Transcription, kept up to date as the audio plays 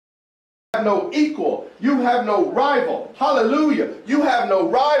have no equal. You have no rival. Hallelujah. You have no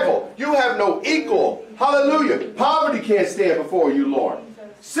rival. You have no equal. Hallelujah. Poverty can't stand before you, Lord.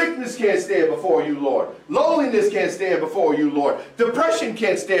 Sickness can't stand before you, Lord. Loneliness can't stand before you, Lord. Depression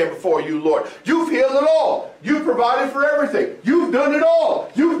can't stand before you, Lord. You've healed it all. You've provided for everything. You've done it all.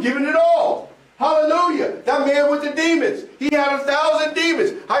 You've given it all. Hallelujah. That man with the demons, he had 1,000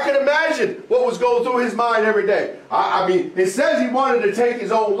 demons. I can imagine what was going through his mind every day. I mean, it says he wanted to take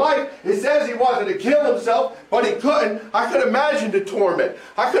his own life. It says he wanted to kill himself, but he couldn't. I could imagine the torment.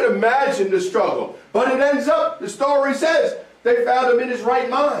 I could imagine the struggle. But it ends up, the story says, they found him in his right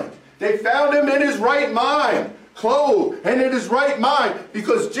mind. They found him in his right mind, clothed and in his right mind,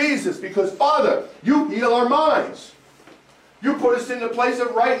 because Jesus, because Father, you heal our minds. You put us in the place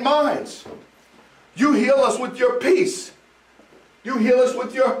of right minds. You heal us with your peace. You heal us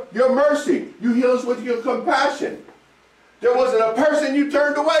with your mercy. You heal us with your compassion. There wasn't a person you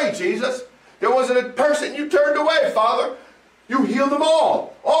turned away, Jesus. There wasn't a person you turned away, Father. You healed them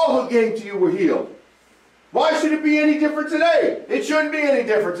all. All who came to you were healed. Why should it be any different today? It shouldn't be any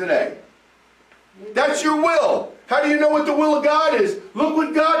different today. That's your will. How do you know what the will of God is? Look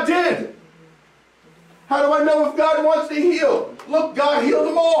what God did. How do I know if God wants to heal? Look, God healed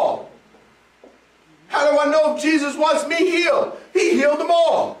them all. How do I know if Jesus wants me healed? He healed them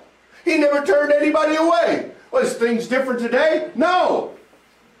all. He never turned anybody away. Well, is things different today? No.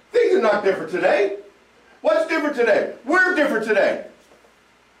 Things are not different today. What's different today? We're different today.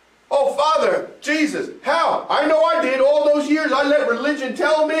 Oh, Father, Jesus, how? I know I did all those years. I let religion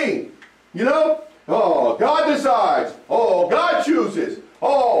tell me. You know? Oh, God decides. Oh, God chooses.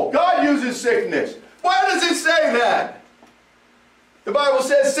 Oh, God uses sickness. Why does it say that? The Bible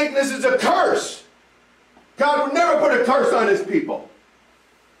says sickness is a curse. God would never put a curse on his people.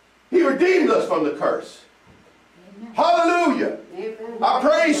 He redeemed us from the curse. Amen. Hallelujah. Amen. I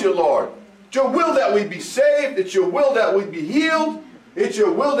praise you, Lord. It's your will that we be saved. It's your will that we be healed. It's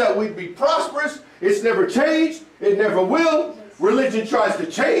your will that we be prosperous. It's never changed. It never will. Religion tries to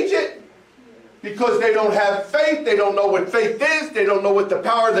change it because they don't have faith. They don't know what faith is. They don't know what the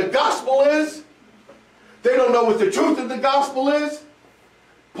power of the gospel is. They don't know what the truth of the gospel is.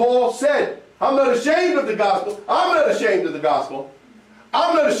 Paul said, I'm not ashamed of the gospel. I'm not ashamed of the gospel.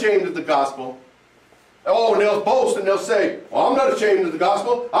 I'm not ashamed of the gospel. Oh, and they'll boast and they'll say, well, I'm not ashamed of the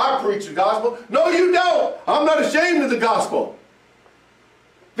gospel. I preach the gospel. No, you don't. I'm not ashamed of the gospel.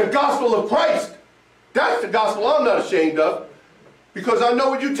 The gospel of Christ. That's the gospel I'm not ashamed of. Because I know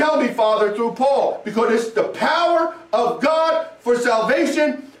what you tell me, Father, through Paul. Because it's the power of God for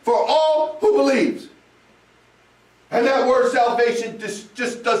salvation for all who believes. And that word salvation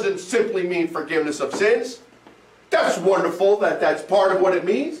just doesn't simply mean forgiveness of sins. That's wonderful that that's part of what it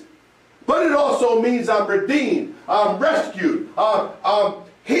means. But it also means I'm redeemed, I'm rescued, I'm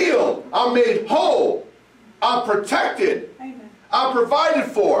healed, I'm made whole, I'm protected, Amen. I'm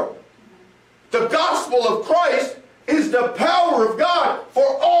provided for. The gospel of Christ is the power of God for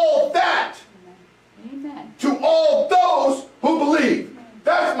all that. Amen. To all those who believe.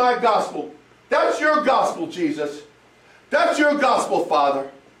 That's my gospel. That's your gospel, Jesus. That's your gospel, Father.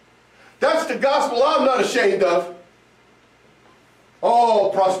 That's the gospel I'm not ashamed of.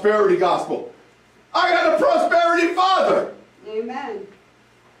 Oh, prosperity gospel. I got a prosperity Father. Amen.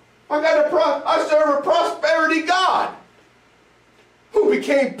 I serve a prosperity God who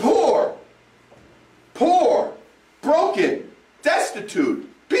became poor, broken, destitute,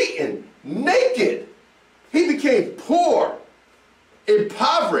 beaten, naked. He became poor,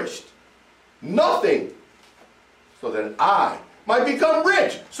 impoverished, nothing, so that I might become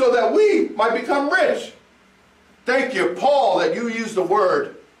rich, so that we might become rich. Thank you, Paul, that you used the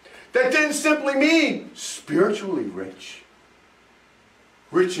word that didn't simply mean spiritually rich.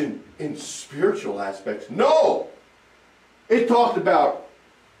 Rich in spiritual aspects. No! It talked about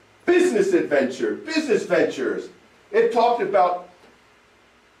business ventures. It talked about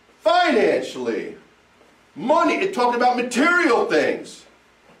financially. Money. It talked about material things.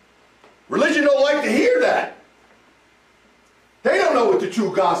 Religion don't like to hear that. They don't know what the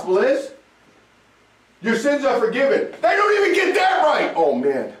true gospel is. Your sins are forgiven. They don't even get that right. Oh,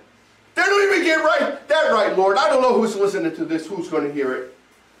 man. They don't even get that right, Lord. I don't know who's listening to this, who's going to hear it.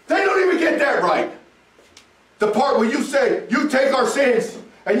 They don't even get that right. The part where you say, you take our sins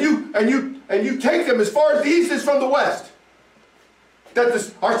and you take them as far as the east is from the west.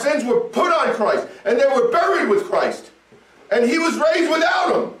 That our sins were put on Christ and they were buried with Christ. And he was raised without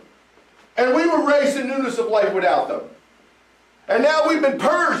them. And we were raised in newness of life without them. And now we've been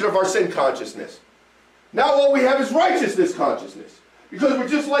purged of our sin consciousness. Now all we have is righteousness consciousness. Because we're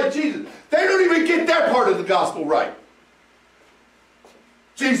just like Jesus. They don't even get that part of the gospel right.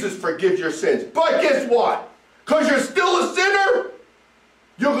 Jesus forgives your sins. But guess what? Because you're still a sinner,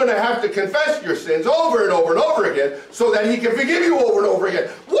 you're going to have to confess your sins over and over and over again so that he can forgive you over and over again.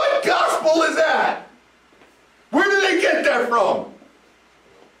 What gospel is that? Where did they get that from?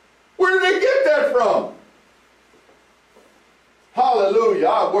 Where did they get that from? Hallelujah.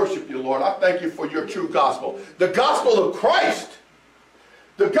 I worship you, Lord. I thank you for your true gospel. The gospel of Christ.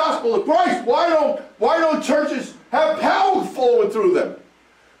 The gospel of Christ. Why don't churches have power flowing through them?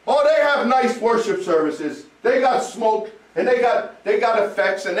 Oh, they have nice worship services. They got smoke, and they got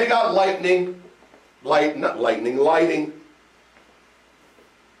effects, and they got lighting.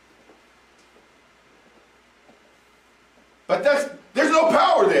 But there's no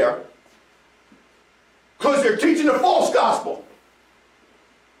power there because they're teaching a false gospel.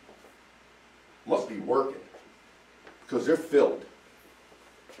 Must be working because they're filled.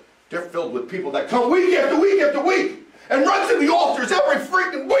 They're filled with people that come week after week after week and run to the altars every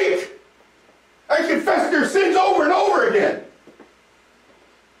freaking week and confess their sins over and over again.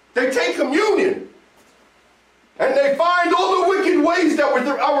 They take communion and they find all the wicked ways that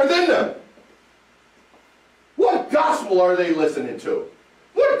are within them. What gospel are they listening to?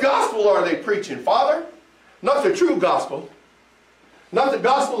 What gospel are they preaching, Father? Not the true gospel. Not the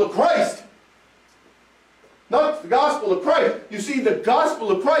gospel of Christ. Not the gospel of Christ. You see, the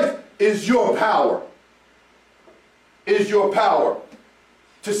gospel of Christ is your power. Is your power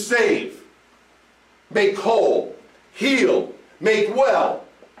to save, make whole, heal, make well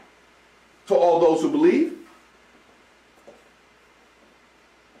to all those who believe.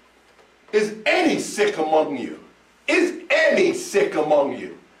 Is any sick among you? Is any sick among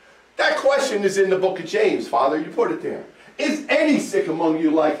you? That question is in the book of James, Father. You put it there. Is any sick among you?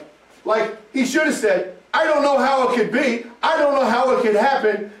 Like he should have said, I don't know how it could be. I don't know how it could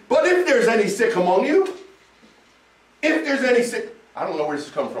happen. But if there's any sick among you, if there's any sick, I don't know where this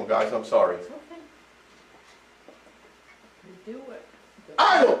is coming from, guys. I'm sorry. It's okay. You do it.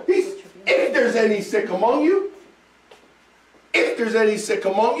 If there's any sick among you, if there's any sick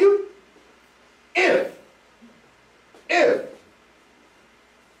among you, if.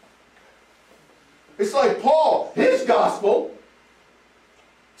 It's like Paul, his gospel,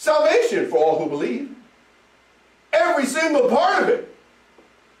 salvation for all who believe. Every single part of it.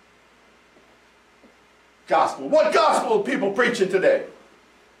 Gospel. What gospel are people preaching today?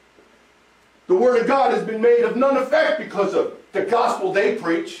 The word of God has been made of none effect because of the gospel they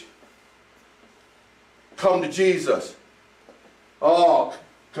preach. Come to Jesus. Oh,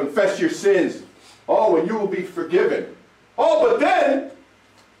 confess your sins. Oh, and you will be forgiven. Oh, but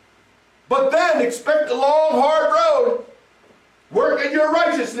then expect a long, hard road. Work at your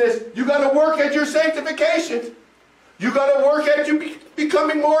righteousness. You got to work at your sanctification. You got to work at you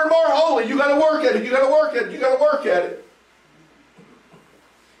becoming more and more holy. You got to work at it. You got to work at it. You got to work at it.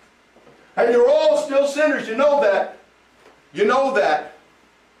 And you're all still sinners. You know that. You know that.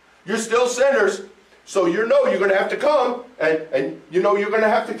 You're still sinners. So you know you're going to have to come and you know you're going to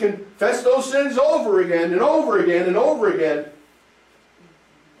have to confess those sins over again and over again and over again.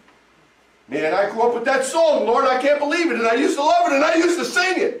 Man, I grew up with that song, Lord, I can't believe it. And I used to love it and I used to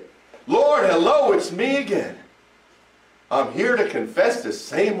sing it. Lord, hello, it's me again. I'm here to confess the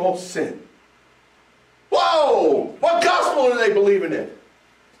same old sin. Whoa! What gospel are they believing in?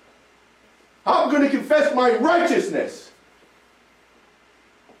 I'm going to confess my righteousness.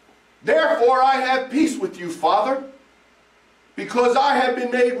 Therefore, I have peace with you, Father, because I have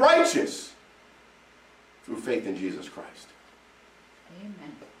been made righteous through faith in Jesus Christ.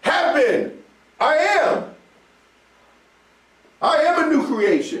 Amen. Have been. I am. I am a new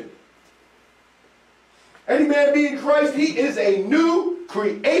creation. Any man be in Christ, he is a new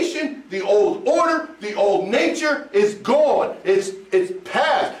creation. The old order, the old nature is gone. It's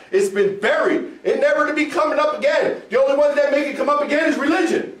past. It's been buried. It's never to be coming up again. The only ones that make it come up again is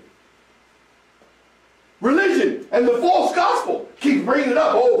religion. Religion and the false gospel keep bringing it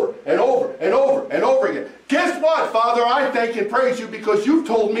up over and over and over and over again. Guess what, Father? I thank and praise you because you've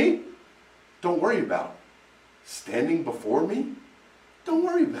told me, don't worry about it. Standing before me, don't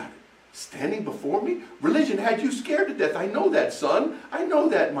worry about it. Standing before me? Religion had you scared to death. I know that, son. I know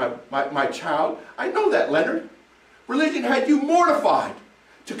that, my child. I know that, Leonard. Religion had you mortified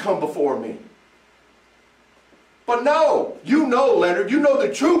to come before me. But no, you know, Leonard, you know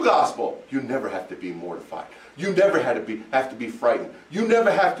the true gospel. You never have to be mortified. You never have to be frightened. You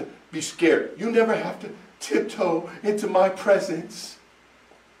never have to be scared. You never have to tiptoe into my presence.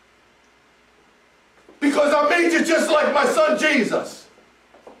 Because I made you just like my son Jesus.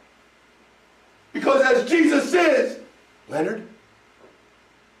 Because as Jesus says, Leonard,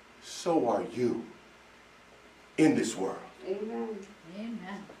 so are you in this world. Amen.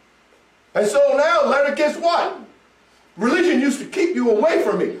 Amen. And so now, Leonard, guess what? Religion used to keep you away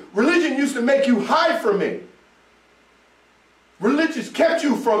from me. Religion used to make you hide from me. Religion kept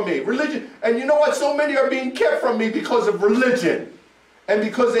you from me. Religion, and you know what? So many are being kept from me because of religion. And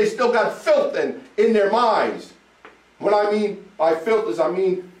because they still got filth in their minds. What I mean by filth is I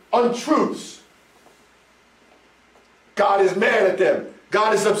mean untruths. God is mad at them.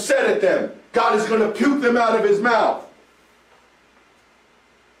 God is upset at them. God is going to puke them out of his mouth.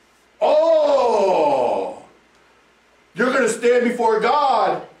 Oh! You're going to stand before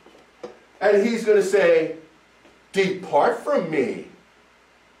God and he's going to say, depart from me.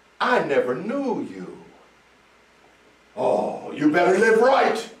 I never knew you. Oh, you better live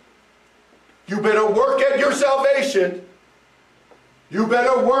right. You better work at your salvation. You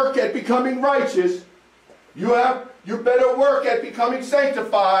better work at becoming righteous. You better work at becoming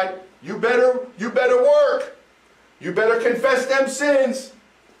sanctified. You better work. You better confess them sins.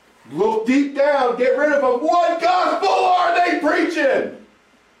 Look deep down, get rid of them. What gospel are they preaching?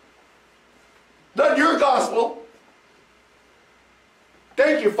 Not your gospel.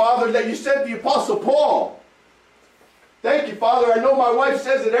 Thank you, Father, that you sent the Apostle Paul. Thank you, Father. I know my wife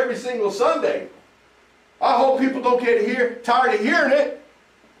says it every single Sunday. I hope people don't get tired of hearing it,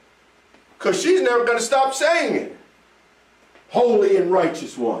 because she's never going to stop saying it. Holy and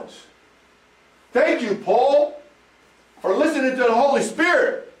righteous ones. Thank you, Paul, for listening to the Holy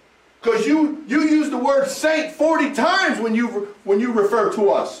Spirit. Because you use the word saint 40 times when you refer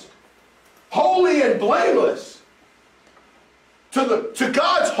to us. Holy and blameless. To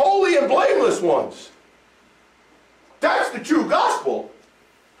God's holy and blameless ones. That's the true gospel.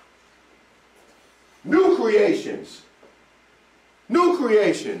 New creations. New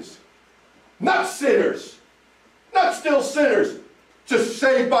creations. Not sinners. Not still sinners. Just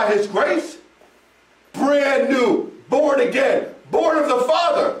saved by his grace. Brand new. Born again. Born of the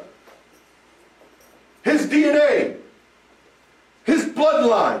Father. His DNA, his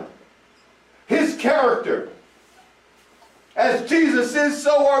bloodline, his character. As Jesus is,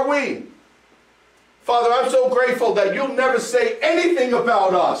 so are we. Father, I'm so grateful that you'll never say anything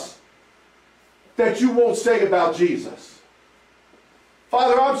about us that you won't say about Jesus.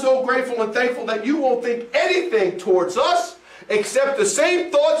 Father, I'm so grateful and thankful that you won't think anything towards us except the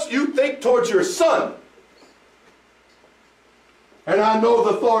same thoughts you think towards your Son. And I know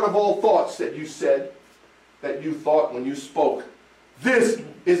the thought of all thoughts that you said, that you thought when you spoke. This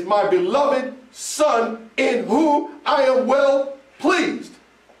is my beloved Son in whom I am well pleased.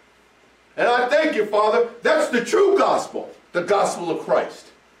 And I thank you, Father, that's the true gospel, the gospel of Christ.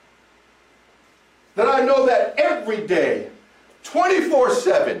 That I know that every day,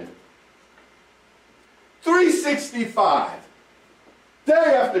 24/7, 365, day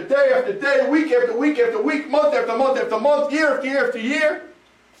after day after day, week after week after week, month after month after month, year after year after year,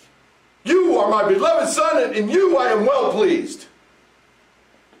 you are my beloved Son, and in you I am well pleased.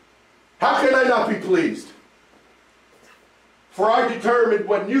 How can I not be pleased? For I determined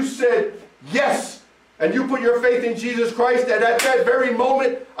when you said yes, and you put your faith in Jesus Christ, that at that very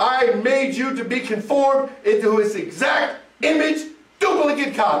moment I made you to be conformed into his exact image,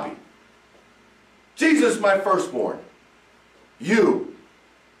 duplicate copy. Jesus, my firstborn. You,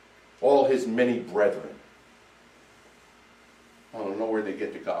 all his many brethren. I don't know where they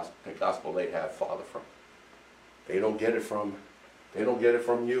get the gospel they have, Father, from. They don't get it from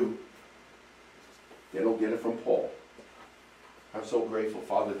you. They don't get it from Paul. I'm so grateful,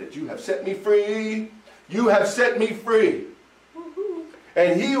 Father, that you have set me free. You have set me free.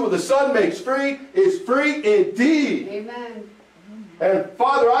 And he who the Son makes free is free indeed. Amen. And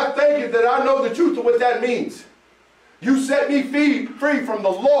Father, I thank you that I know the truth of what that means. You set me free from the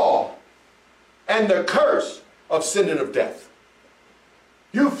law and the curse of sin and of death.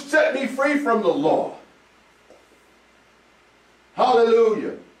 You've set me free from the law.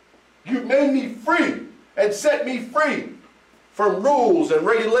 Hallelujah. You've made me free and set me free from rules and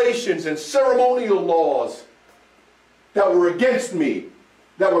regulations and ceremonial laws that were against me,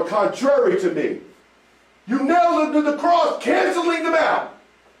 that were contrary to me. You nailed them to the cross, canceling them out.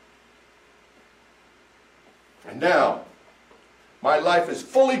 And now, my life is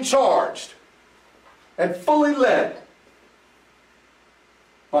fully charged and fully led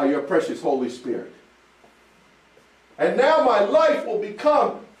by your precious Holy Spirit. And now my life will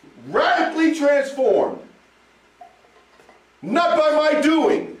become radically transformed. Not by my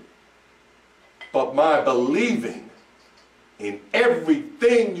doing, but my believing in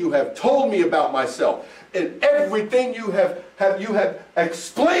everything you have told me about myself, in everything you have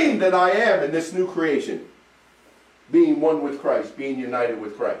explained that I am in this new creation. Being one with Christ, being united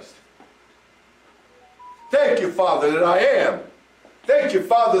with Christ. Thank you, Father, that I am Thank you,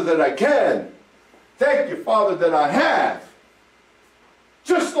 Father, that I can. Thank you, Father, that I have.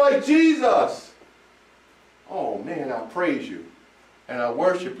 Just like Jesus. Oh, man, I praise you. And I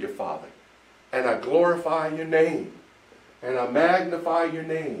worship you, Father. And I glorify your name. And I magnify your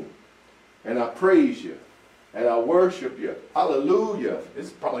name. And I praise you. And I worship you. Hallelujah. This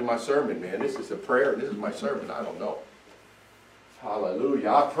is probably my sermon, man. This is a prayer. This is my sermon. I don't know. Hallelujah.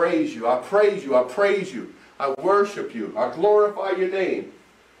 I praise you. I praise you. I praise you. I worship you. I glorify your name.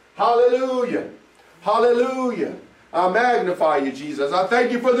 Hallelujah. Hallelujah. I magnify you, Jesus. I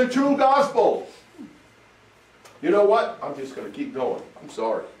thank you for the true gospel. You know what? I'm just going to keep going. I'm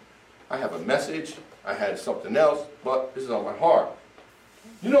sorry. I have a message. I had something else, but this is on my heart.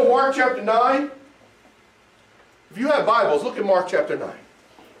 You know Mark chapter 9? If you have Bibles, look at Mark chapter 9.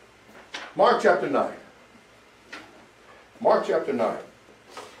 Mark chapter 9. Mark chapter 9.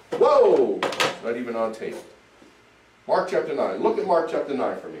 Whoa! It's not even on tape. Mark chapter 9. Look at Mark chapter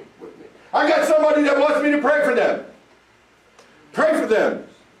 9 for me, with me. I got somebody that wants me to pray for them. Pray for them.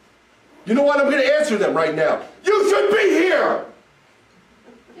 You know what? I'm going to answer them right now. You should be here.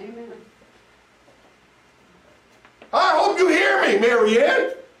 Amen. I hope you hear me, Mary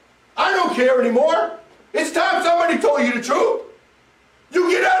Ann. I don't care anymore. It's time somebody told you the truth. You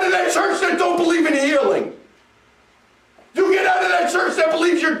get out of that church that don't believe in healing. You get out of that church that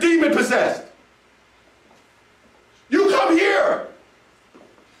believes you're demon possessed. You come here.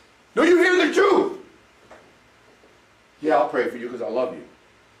 Do you hear the truth? Yeah, I'll pray for you because I love you.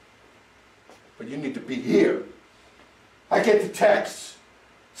 But you need to be here. I get the texts.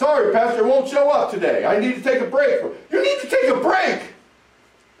 Sorry, Pastor, won't show up today. I need to take a break. You need to take a break.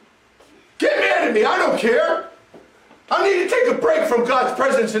 Get mad at me. I don't care. I need to take a break from God's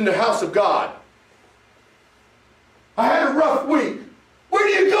presence in the house of God. I had a rough week. Where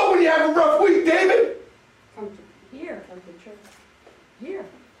do you go when you have a rough week, David? Come to here. Come to church. Here.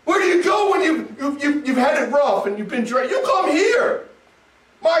 Where do you go when you've had it rough and you've been drained? You come here.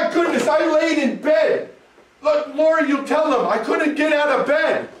 My goodness, I laid in bed. Look, Lord, you tell them I couldn't get out of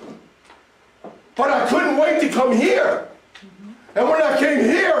bed. But I couldn't wait to come here. And when I came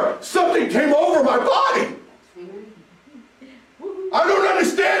here, something came over my body. I don't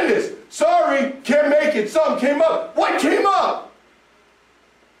understand this. Sorry, can't make it. Something came up. What came up?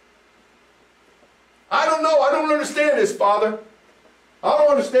 I don't know. I don't understand this, Father. I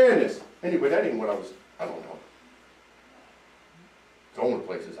don't understand this. Anyway, that ain't what I don't know. Going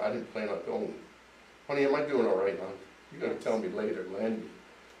places. I didn't plan on going. Honey, am I doing all right, hon? You're going to tell me later, Len.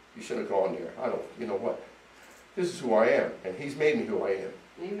 You should have gone there. I don't, you know what? This is who I am, and He's made me who I am.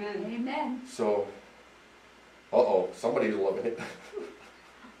 Amen. Amen. So, somebody's loving it.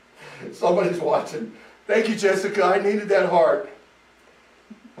 Somebody's watching. Thank you, Jessica. I needed that heart.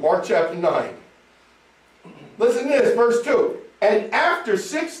 Mark chapter 9. Listen to this, verse 2. And after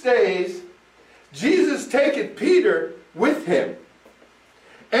 6 days, Jesus taketh Peter with him,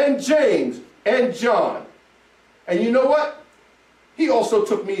 and James, and John. And you know what? He also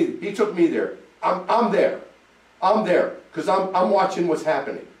took me. He took me there. I'm there. I'm there because I'm watching what's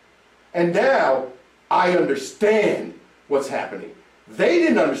happening. And now I understand what's happening. They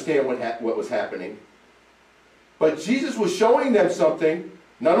didn't understand what was happening. But Jesus was showing them something.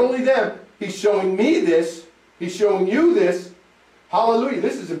 Not only them, He's showing me this. He's showing you this. Hallelujah.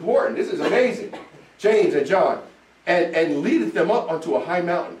 This is important. This is amazing. James and John. And leadeth them up unto a high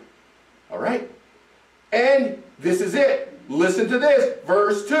mountain. All right? And this is it. Listen to this.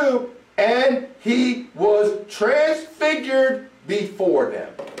 Verse 2. And He was transfigured before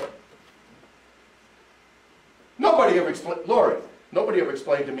them. Nobody ever explained, Lori, nobody ever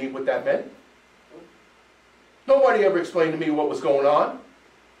explained to me what that meant. Nobody ever explained to me what was going on.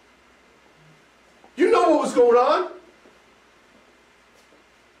 You know what was going on?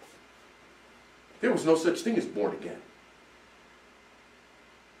 There was no such thing as born again.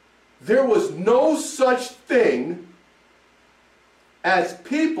 There was no such thing as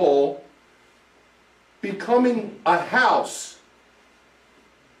people becoming a house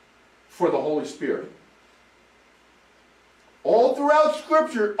for the Holy Spirit. All throughout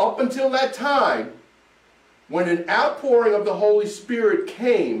Scripture, up until that time, when an outpouring of the Holy Spirit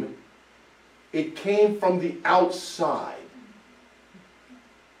came, it came from the outside,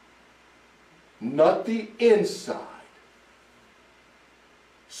 not the inside.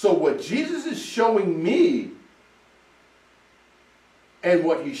 So what Jesus is showing me and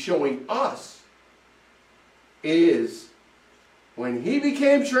what He's showing us is when He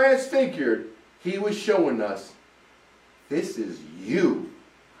became transfigured, He was showing us this is you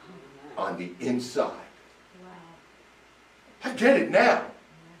on the inside. Wow. I get it now.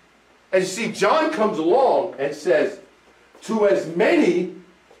 And you see, John comes along and says, To as many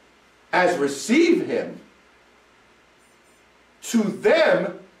as receive him, to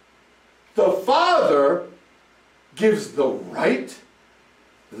them the Father gives the right,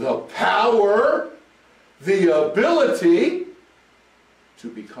 the power, the ability to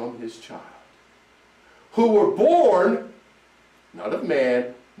become his child. Who were born, not of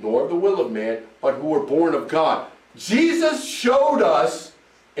man, nor of the will of man, but who were born of God. Jesus showed us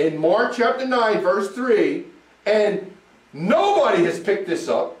in Mark chapter 9, verse 3, and nobody has picked this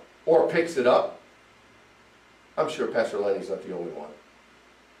up or picks it up. I'm sure Pastor Lenny's not the only one.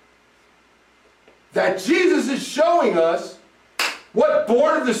 That Jesus is showing us what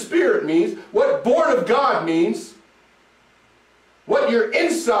born of the Spirit means, what born of God means, what your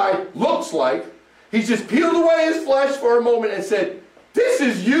inside looks like. He's just peeled away his flesh for a moment and said, this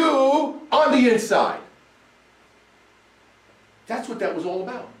is you on the inside. That's what that was all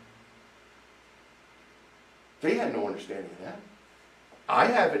about. They had no understanding of that. I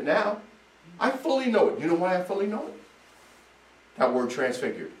have it now. I fully know it. You know why I fully know it? That word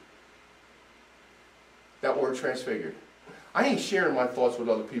transfigured. That word transfigured. I ain't sharing my thoughts with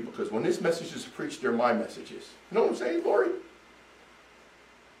other people because when this message is preached, they're my messages. You know what I'm saying, Lori?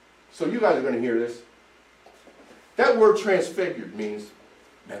 So you guys are going to hear this. That word transfigured means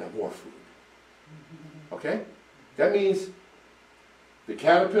metamorphosed. Okay? That means the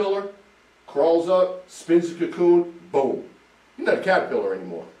caterpillar crawls up, spins a cocoon, boom. He's not a caterpillar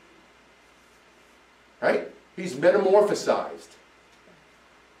anymore. Right? He's metamorphosized.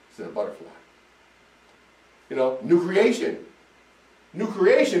 Instead of butterfly. You know, new creation. New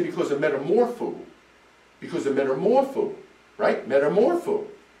creation because of metamorpho. Because of metamorpho. Right? Metamorpho.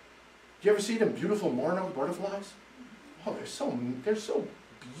 Do you ever see them beautiful monarch butterflies? Oh, they're so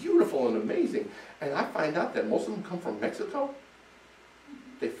beautiful and amazing. And I find out that most of them come from Mexico.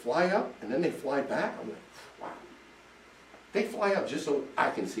 They fly up and then they fly back. I'm like, wow. They fly up just so I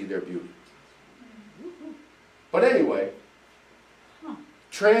can see their beauty. But anyway,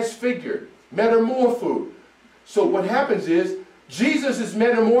 transfigured, metamorphosed. So what happens is, Jesus is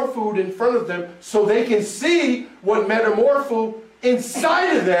metamorphosed in front of them so they can see what metamorpho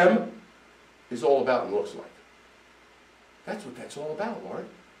inside of them is all about and looks like. That's what that's all about, Lord.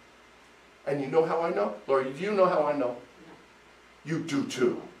 And you know how I know? Lord, do you know how I know? No. You do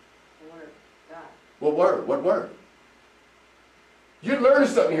too. Word. God. What word? What word? You're learning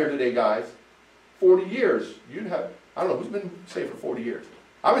something here today, guys. 40 years. You'd have, I don't know, who's been saved for 40 years?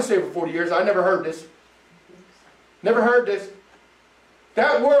 I've been saved for 40 years. I never heard this. Never heard this.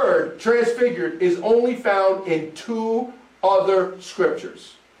 That word, transfigured, is only found in 2 other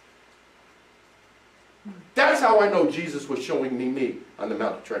scriptures. That's how I know Jesus was showing me on the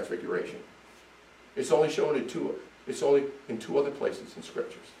Mount of Transfiguration. It's only shown in 2. It's only in 2 other places in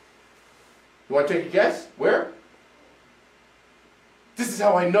scriptures. You want to take a guess? Where? This is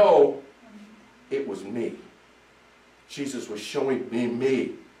how I know it was me. Jesus was showing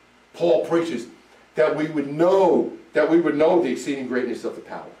me. Paul preaches that we would know the exceeding greatness of the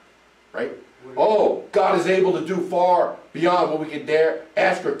power. Right? Oh, God is able to do far beyond what we can dare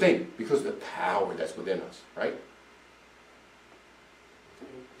ask or think because of the power that's within us. Right?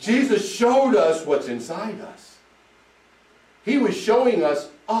 Jesus showed us what's inside us. He was showing us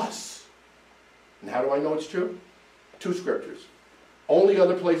us. And how do I know it's true? 2 scriptures. Only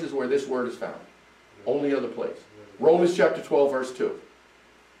other places where this word is found. Only other place. Romans chapter 12, verse 2.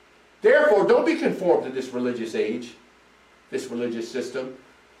 Therefore, don't be conformed to this religious age, this religious system.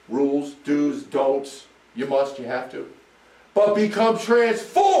 Rules, do's, don'ts. You must, you have to. But become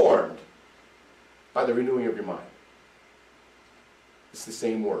transformed by the renewing of your mind. It's the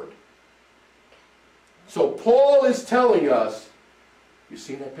same word. So Paul is telling us, you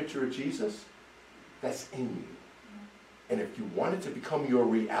seen that picture of Jesus? That's in you. And if you want it to become your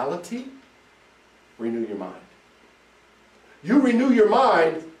reality, renew your mind. You renew your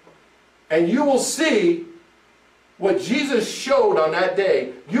mind, and you will see what Jesus showed on that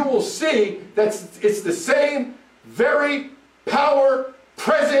day. You will see that it's the same very power,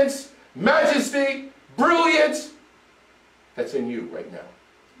 presence, majesty, brilliance that's in you right now.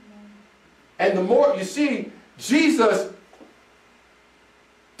 And the more you see, Jesus,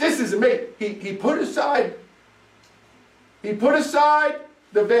 this is amazing. He put aside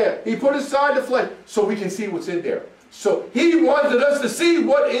the veil. He put aside the flesh so we can see what's in there. So he wanted us to see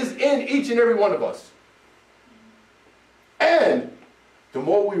what is in each and every one of us. And the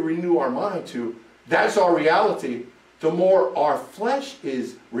more we renew our mind to, that's our reality, the more our flesh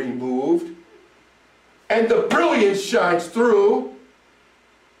is removed and the brilliance shines through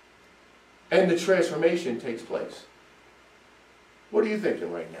and the transformation takes place. What are you thinking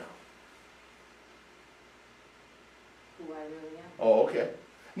right now? Who I Oh, okay.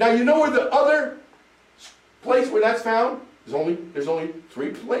 Now you know where the other place where that's found? There's only 3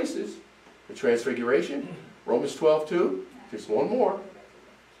 places. The Transfiguration, Romans 12:2. There's one more.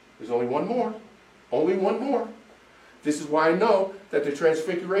 There's only one more. Only one more. This is why I know that the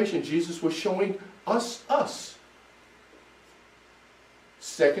Transfiguration, Jesus was showing us.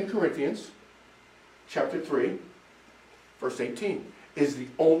 2 Corinthians chapter 3, verse 18 is the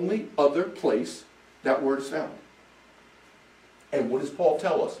only other place that word is found. And what does Paul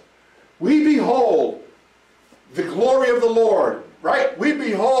tell us? We behold the glory of the Lord, right? We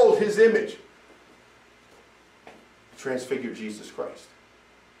behold his image. Transfigured Jesus Christ.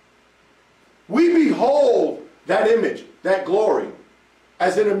 We behold that image, that glory,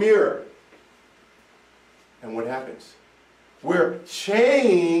 as in a mirror. And what happens? We're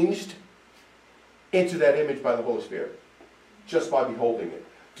changed into that image by the Holy Spirit, just by beholding it.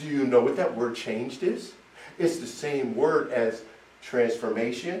 Do you know what that word changed is? It's the same word as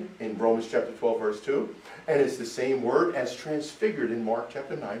transformation in Romans chapter 12, verse 2. And it's the same word as transfigured in Mark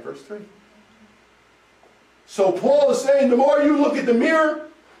chapter 9, verse 3. So Paul is saying the more you look at the mirror,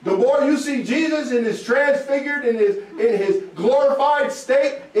 the more you see Jesus in his transfigured, in his glorified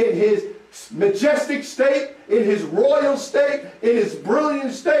state, in his majestic state, in his royal state, in his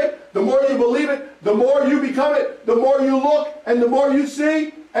brilliant state, the more you believe it, the more you become it, the more you look, and the more you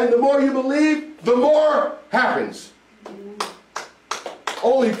see, and the more you believe, the more happens.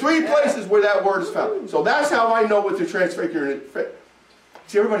 Only 3 places where that word is found. So that's how I know what the transfiguration.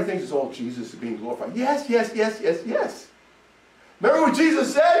 See, everybody thinks it's all Jesus being glorified. Yes, yes, yes, yes, yes. Remember what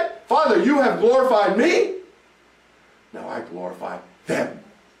Jesus said? Father, you have glorified me. Now I glorify them.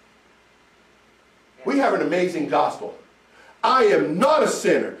 We have an amazing gospel. I am not a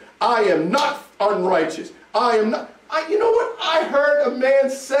sinner. I am not unrighteous. I am not. You know what? I heard a man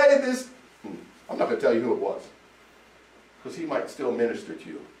say this. I'm not going to tell you who it was, because he might still minister to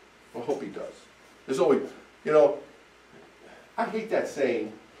you. I hope he does. There's always, I hate that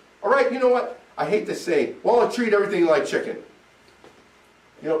saying. All right, you know what? I hate the saying, well, I treat everything like chicken.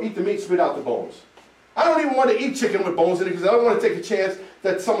 Eat the meat, spit out the bones. I don't even want to eat chicken with bones in it because I don't want to take a chance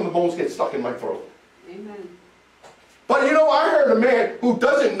that some of the bones get stuck in my throat. Amen. But I heard a man who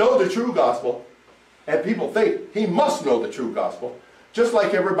doesn't know the true gospel, and people think he must know the true gospel, just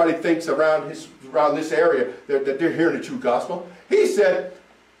like everybody thinks around this area that they're hearing the true gospel. He said,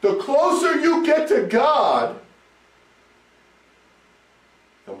 the closer you get to God,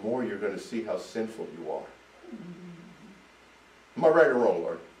 the more you're going to see how sinful you are. Am I right or wrong,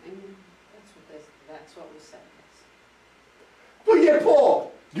 Lord? Amen. That's what was said. But yet,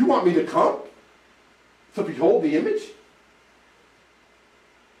 Paul, you want me to come to behold the image?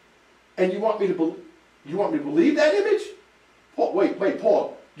 And you want me to believe that image? Paul, wait,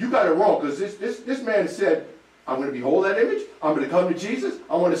 Paul, you got it wrong, because this man said, I'm going to behold that image. I'm going to come to Jesus.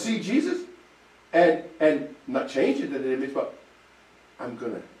 I want to see Jesus. And not change into the image, but I'm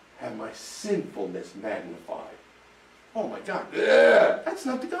going to have my sinfulness magnified. Oh my God, that's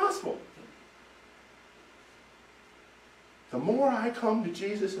not the gospel. The more I come to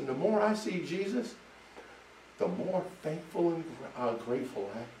Jesus and the more I see Jesus, the more thankful and grateful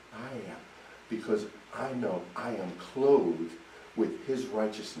I am, because I know I am clothed with his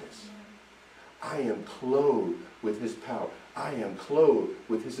righteousness. I am clothed with his power. I am clothed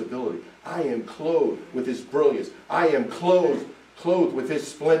with his ability. I am clothed with his brilliance. I am clothed with his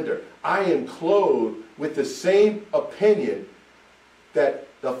splendor. I am clothed with the same opinion that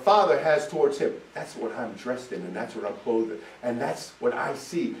the Father has towards him. That's what I'm dressed in, and that's what I'm clothed in. And that's what I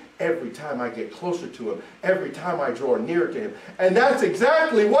see every time I get closer to him, every time I draw near to him. And that's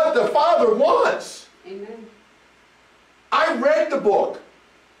exactly what the Father wants. Amen. I read the book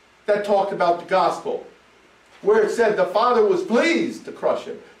that talked about the gospel, where it said the Father was pleased to crush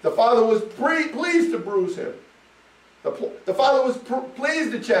him. The Father was pleased to bruise him. The Father was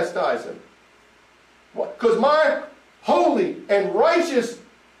pleased to chastise him. Because my holy and righteous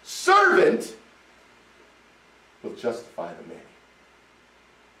servant will justify the many.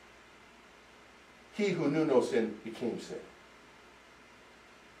 He who knew no sin became sin,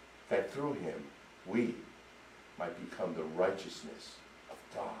 that through him we might become the righteousness of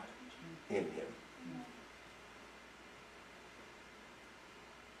God in him.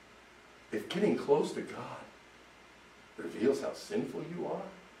 If getting close to God reveals how sinful you are,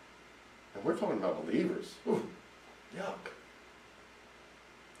 and we're talking about believers, ooh, yuck.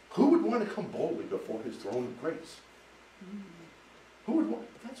 Who would want to come boldly before his throne of grace? Who would want?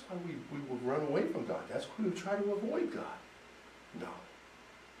 That's why we would run away from God. That's why we would try to avoid God. No.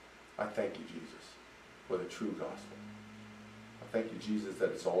 I thank you, Jesus, for the true gospel. I thank you, Jesus,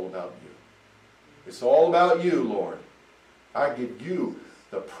 that it's all about you. It's all about you, Lord. I give you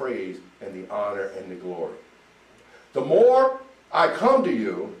the praise and the honor and the glory. The more I come to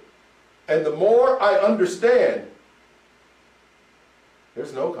you and the more I understand,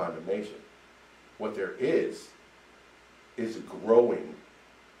 there's no condemnation. What there is growing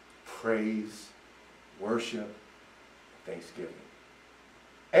praise, worship, thanksgiving.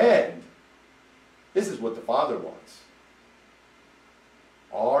 And this is what the Father wants.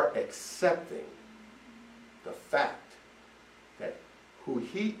 Our accepting the fact that who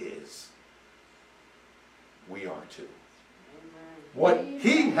He is, we are too. What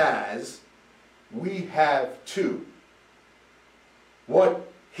He has, we have too. What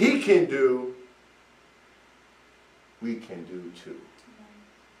He can do, we can do too.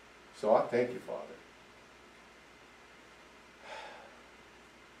 So I thank you, Father.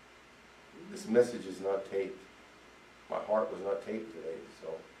 This message is not taped. My heart was not taped today, so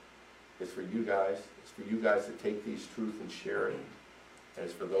it's for you guys. It's for you guys to take these truths and share it. And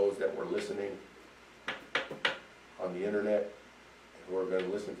it's for those that were listening on the internet and who are going to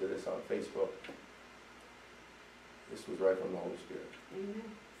listen to this on Facebook. This was right from the Holy Spirit. Amen.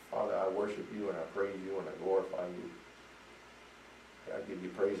 Father, I worship you and I praise you and I glorify you. I give you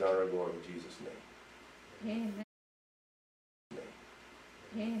praise, honor, and glory in Jesus' name. Amen.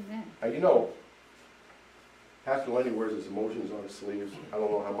 Amen. And you know, Pastor Lenny wears his emotions on his sleeves. I don't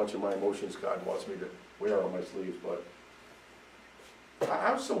know how much of my emotions God wants me to wear on my sleeves, but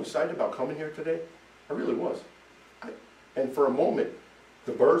I was so excited about coming here today. I really was. And for a moment,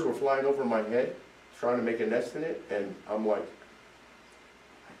 the birds were flying over my head, trying to make a nest in it, and I'm like,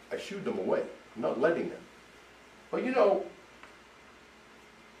 I shooed them away. I'm not letting them. But you know,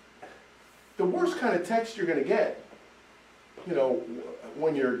 the worst kind of text you're going to get, you know,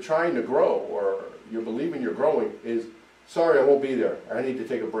 when you're trying to grow or you're believing you're growing is, sorry, I won't be there. I need to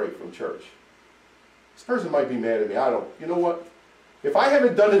take a break from church. This person might be mad at me. You know what? If I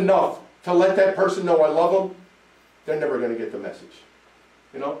haven't done enough to let that person know I love them, they're never going to get the message.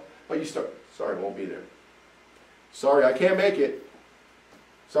 You know? But you start, sorry, I won't be there. Sorry, I can't make it.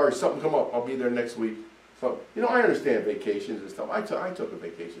 Sorry, something come up. I'll be there next week. So, you know, I understand vacations and stuff. I took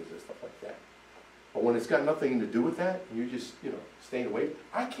vacations and stuff like that. But when it's got nothing to do with that, and you're just, you know, staying away,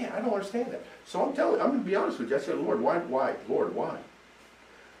 I don't understand that. So I'm going to be honest with you. I said, Lord, why? Lord, why?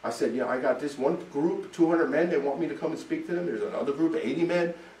 I said, yeah, I got this one group, 200 men, they want me to come and speak to them. There's another group, 80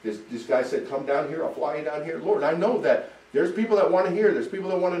 men. This guy said, come down here, I'll fly you down here. Lord, I know that there's people that want to hear, there's people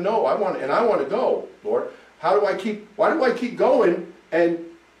that want to know, I want to go, Lord. Why do I keep going? And,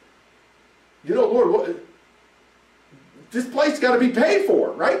 you know, Lord, this place got to be paid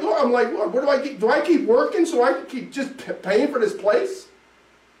for, right? Lord, I'm like, Lord, do I keep working so I can keep just paying for this place?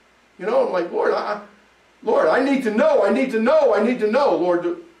 You know, I'm like, Lord, I need to know.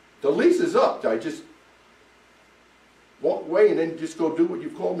 Lord, the lease is up. I just walk away and then just go do what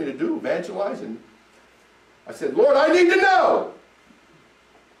you've called me to do, evangelize. And I said, Lord, I need to know.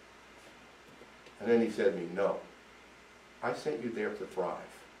 And then he said to me, no, I sent you there to thrive.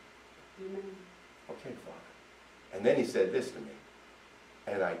 Amen. Okay, Father. And then he said this to me,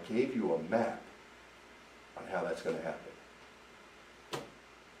 and I gave you a map on how that's going to happen.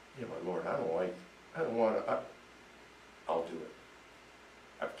 Yeah, my Lord, I'll do it.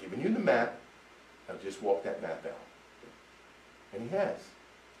 I've given you the map, now just walk that map out. And he has.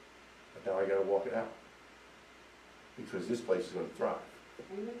 But now I got to walk it out. Because this place is going to thrive.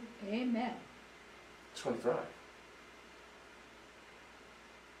 Amen. Amen. It's going to thrive.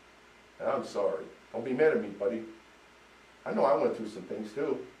 And I'm sorry. Don't be mad at me, buddy. I know I went through some things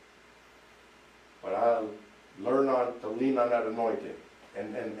too. But I learned to lean on that anointing.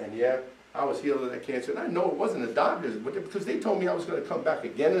 And yeah, I was healed of that cancer. And I know it wasn't the doctors, but because they told me I was going to come back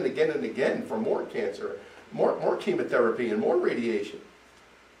again and again and again for more cancer, more chemotherapy and more radiation.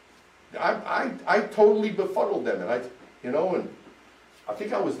 I totally befuddled them. And and I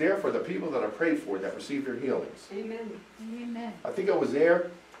think I was there for the people that I prayed for that received their healings. Amen. Amen. I think I was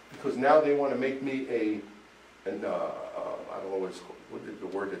there because now they want to make me I don't know what is the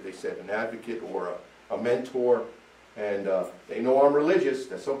word that they said, an advocate or a mentor, and they know I'm religious.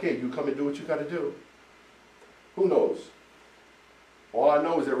 That's okay. You come and do what you got to do. Who knows? All I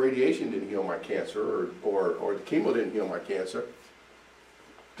know is that radiation didn't heal my cancer, or the chemo didn't heal my cancer.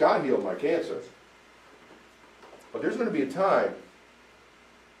 God healed my cancer. But there's going to be a time,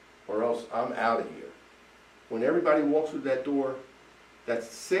 or else I'm out of here. When everybody walks through that door that's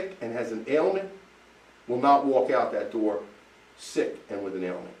sick and has an ailment, will not walk out that door sick and with an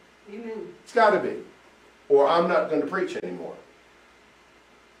ailment. Amen. It's got to be. Or I'm not going to preach anymore.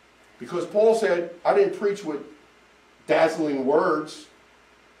 Because Paul said, I didn't preach with dazzling words.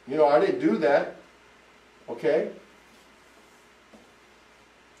 You know, I didn't do that. Okay?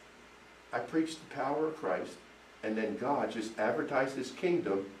 I preached the power of Christ, and then God just advertised his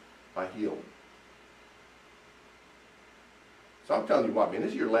kingdom by healing. So I'm telling you what, man,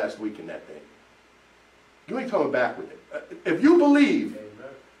 this is your last week in that thing. You ain't coming back with it. If you believe,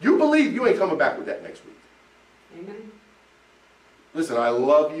 you ain't coming back with that next week. Amen. Listen, I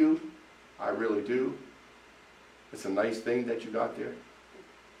love you. I really do. It's a nice thing that you got there.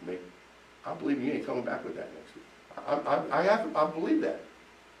 I believe you ain't coming back with that next week. I believe that.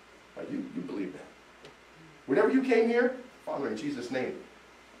 You believe that. Whenever you came here, Father, in Jesus' name,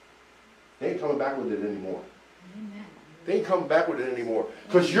 they ain't coming back with it anymore. Amen. They ain't coming back with it anymore.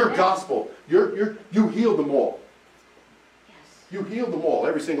 Because your gospel, you healed them all. Yes. You healed them all,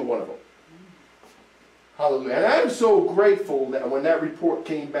 every single one of them. Hallelujah. And I'm so grateful that when that report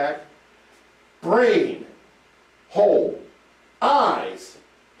came back, brain, whole, eyes,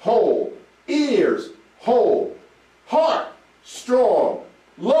 whole, ears, whole, heart, strong,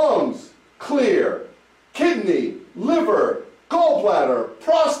 lungs, clear, kidney, liver, gallbladder,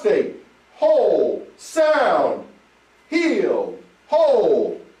 prostate, whole, sound, healed,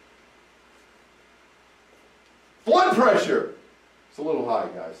 whole. Blood pressure. It's a little high,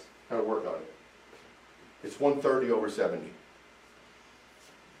 guys. Gotta work on it. It's 130/70.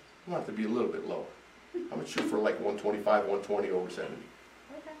 I'll have to be a little bit lower. I'm gonna shoot for like 125, 120/70.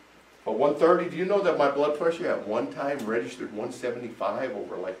 Okay. But 130, do you know that my blood pressure at one time registered 175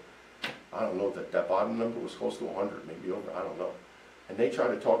 over like, I don't know, that bottom number was close to 100, maybe over, I don't know. And they tried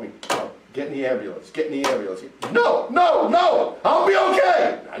to talk me, get in the ambulance, get in the ambulance. No, no, no, I'll be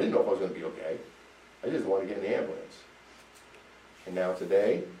okay. I didn't know if I was going to be okay. I just wanted to get in the ambulance. And now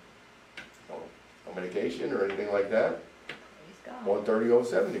today, no medication or anything like that. Praise God.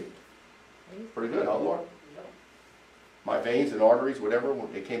 130/70. Pretty good, huh, Lord? My veins and arteries, whatever,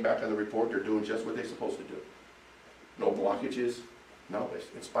 when they came back on the report, they're doing just what they're supposed to do. No blockages. No,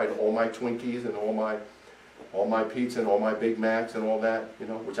 in spite of all my Twinkies and all my pizza and all my Big Macs and all that, you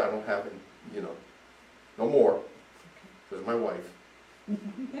know, which I don't have, no more. Because my wife. No,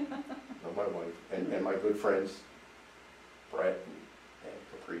 my wife. And my good friends, Brett and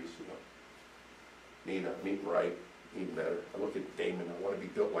Caprice, Nina, eating right, eating better. I look at Damon, I want to be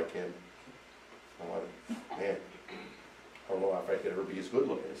built like him. Man, I don't know if I could ever be as good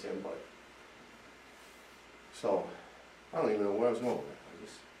looking as him, but. So, I don't even know where I was going with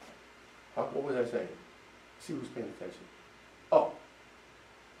that. What was I saying? See who's paying attention. Oh.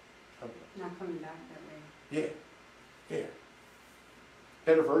 Not coming back that way. Yeah.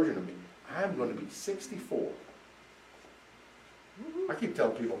 Better version of me. I'm going to be 64. I keep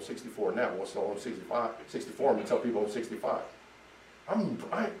telling people I'm 64 now. Once in a while I'm 64, I'm going to tell people I'm 65.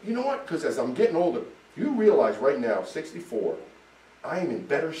 You know what? Because as I'm getting older, you realize right now, 64, I am in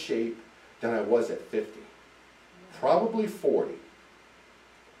better shape than I was at 50. Probably 40.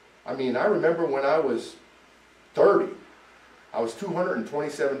 I mean, I remember when I was 30, I was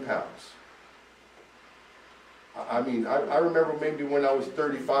 227 pounds. I mean, I remember maybe when I was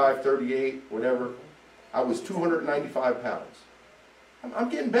 35, 38, whatever, I was 295 pounds. I'm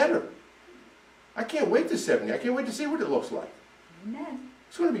getting better. I can't wait to 70. I can't wait to see what it looks like. Amen.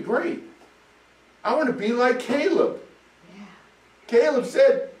 It's going to be great. I want to be like Caleb. Yeah. Caleb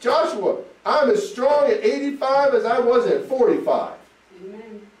said, Joshua, I'm as strong at 85 as I was at 45.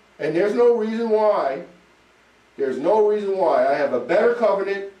 Amen. And there's no reason why. There's no reason why. I have a better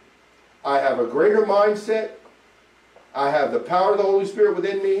covenant. I have a greater mindset. I have the power of the Holy Spirit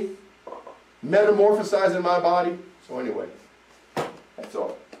within me, metamorphosizing my body. So anyway, that's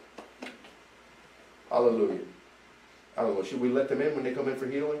all. Hallelujah. I don't know, should we let them in when they come in for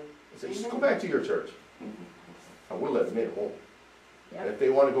healing? I say, just go back to your church. And we'll let them in, won't we? Yep. And if they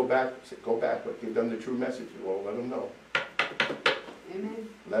want to go back, say, go back, but give them the true message. Well, let them know. Amen.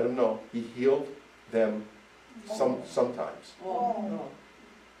 Let them know. He healed them sometimes. Oh.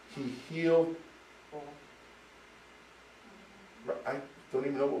 He healed. I don't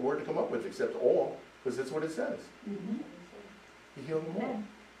even know what word to come up with except all, because that's what it says. Mm-hmm. He healed them all.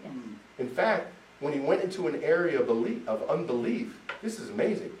 Yes. In fact, when he went into an area of unbelief, this is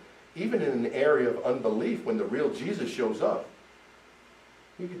amazing. Even in an area of unbelief, when the real Jesus shows up,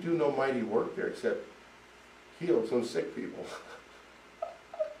 he could do no mighty work there except heal some sick people.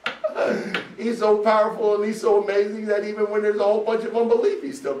 He's so powerful and he's so amazing that even when there's a whole bunch of unbelief,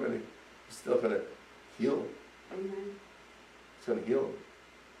 he's still gonna heal them. Amen. He's gonna heal them.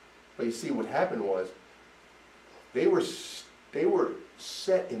 But you see, what happened was they were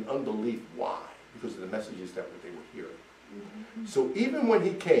set in unbelief. Why? Because of the messages that they were hearing. Mm-hmm. So even when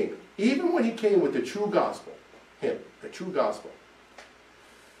he came with the true gospel, the true gospel,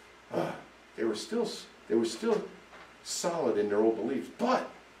 they were still solid in their old beliefs. But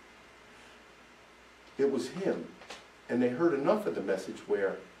it was him. And they heard enough of the message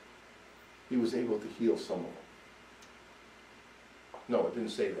where he was able to heal some of them. No, it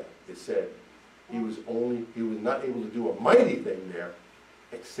didn't say that. It said he was not able to do a mighty thing there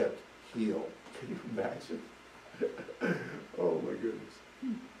except heal. Can you imagine? Oh my goodness.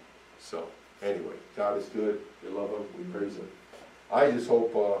 So, anyway, God is good. We love him. We praise him. I just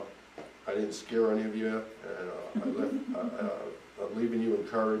hope I didn't scare any of you, and I'm leaving you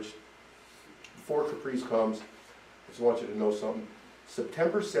encouraged. Before Caprice comes, I just want you to know something.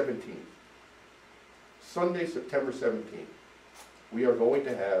 September 17th, Sunday, September 17th, we are going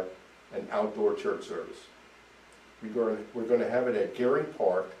to have an outdoor church service. We're going to have it at Gearing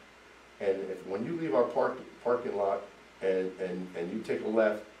Park, and when you leave our parking lot and you take a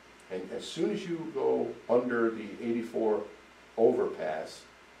left, and as soon as you go under the 84 overpass,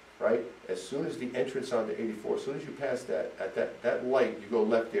 right, as soon as the entrance onto 84, as soon as you pass that, at that light, you go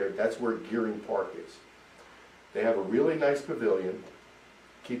left there, that's where Gearing Park is. They have a really nice pavilion,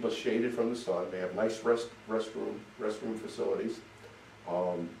 keep us shaded from the sun. They have nice restroom facilities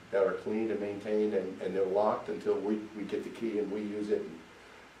that are cleaned and maintained, and they're locked until we get the key and we use it.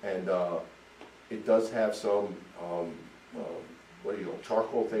 And it does have some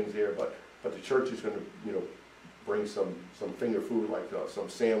charcoal things there, but the church is going to bring some finger food, like some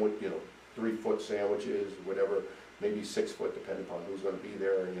sandwich, 3-foot sandwiches, whatever, maybe 6 foot, depending upon who's going to be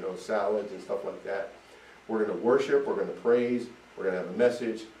there, salads and stuff like that. We're going to worship, we're going to praise, we're going to have a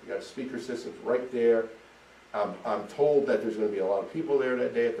message. We got speaker systems right there. I'm told that there's going to be a lot of people there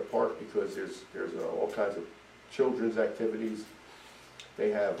that day at the park because there's all kinds of children's activities.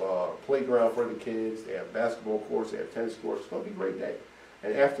 They have a playground for the kids, they have basketball courts, they have tennis courts. It's going to be a great day.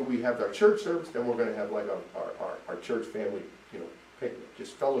 And after we have our church service, then we're going to have like our church family, picnic,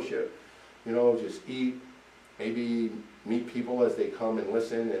 just fellowship, just eat, maybe meet people as they come and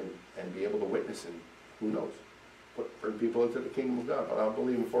listen and be able to witness, and who knows, bring people into the kingdom of God. But I'm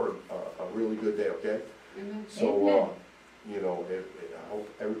believing for a really good day, okay? Amen. So, I hope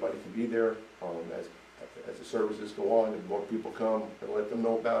everybody can be there as the services go on and more people come, and let them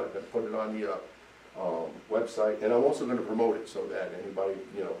know about it and put it on the website. And I'm also going to promote it so that anybody,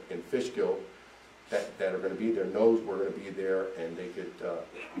 in Fishkill that are going to be there knows we're going to be there, and they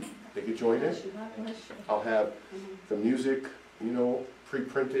could join in. I'll have the music,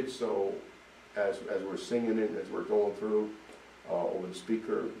 pre-printed, so as we're singing it, as we're going through over the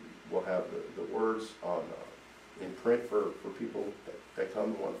speaker, we'll have the words on in print for people that come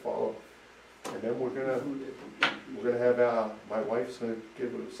and want to follow. And then we're gonna have my wife's gonna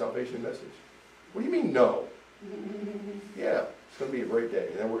give a salvation message. What do you mean no? Yeah, it's gonna be a great day.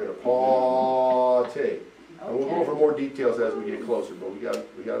 And then we're gonna party. Okay. And we'll go over more details as we get closer. But we got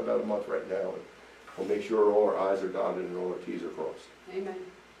about a month right now, and we'll make sure all our I's are dotted and all our T's are crossed. Amen.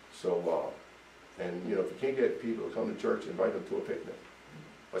 So, and if you can't get people to come to church, invite them to a picnic.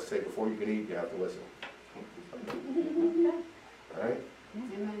 Let's say before you can eat, you have to listen. All right.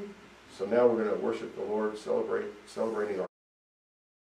 Amen. So now we're going to worship the Lord, celebrating our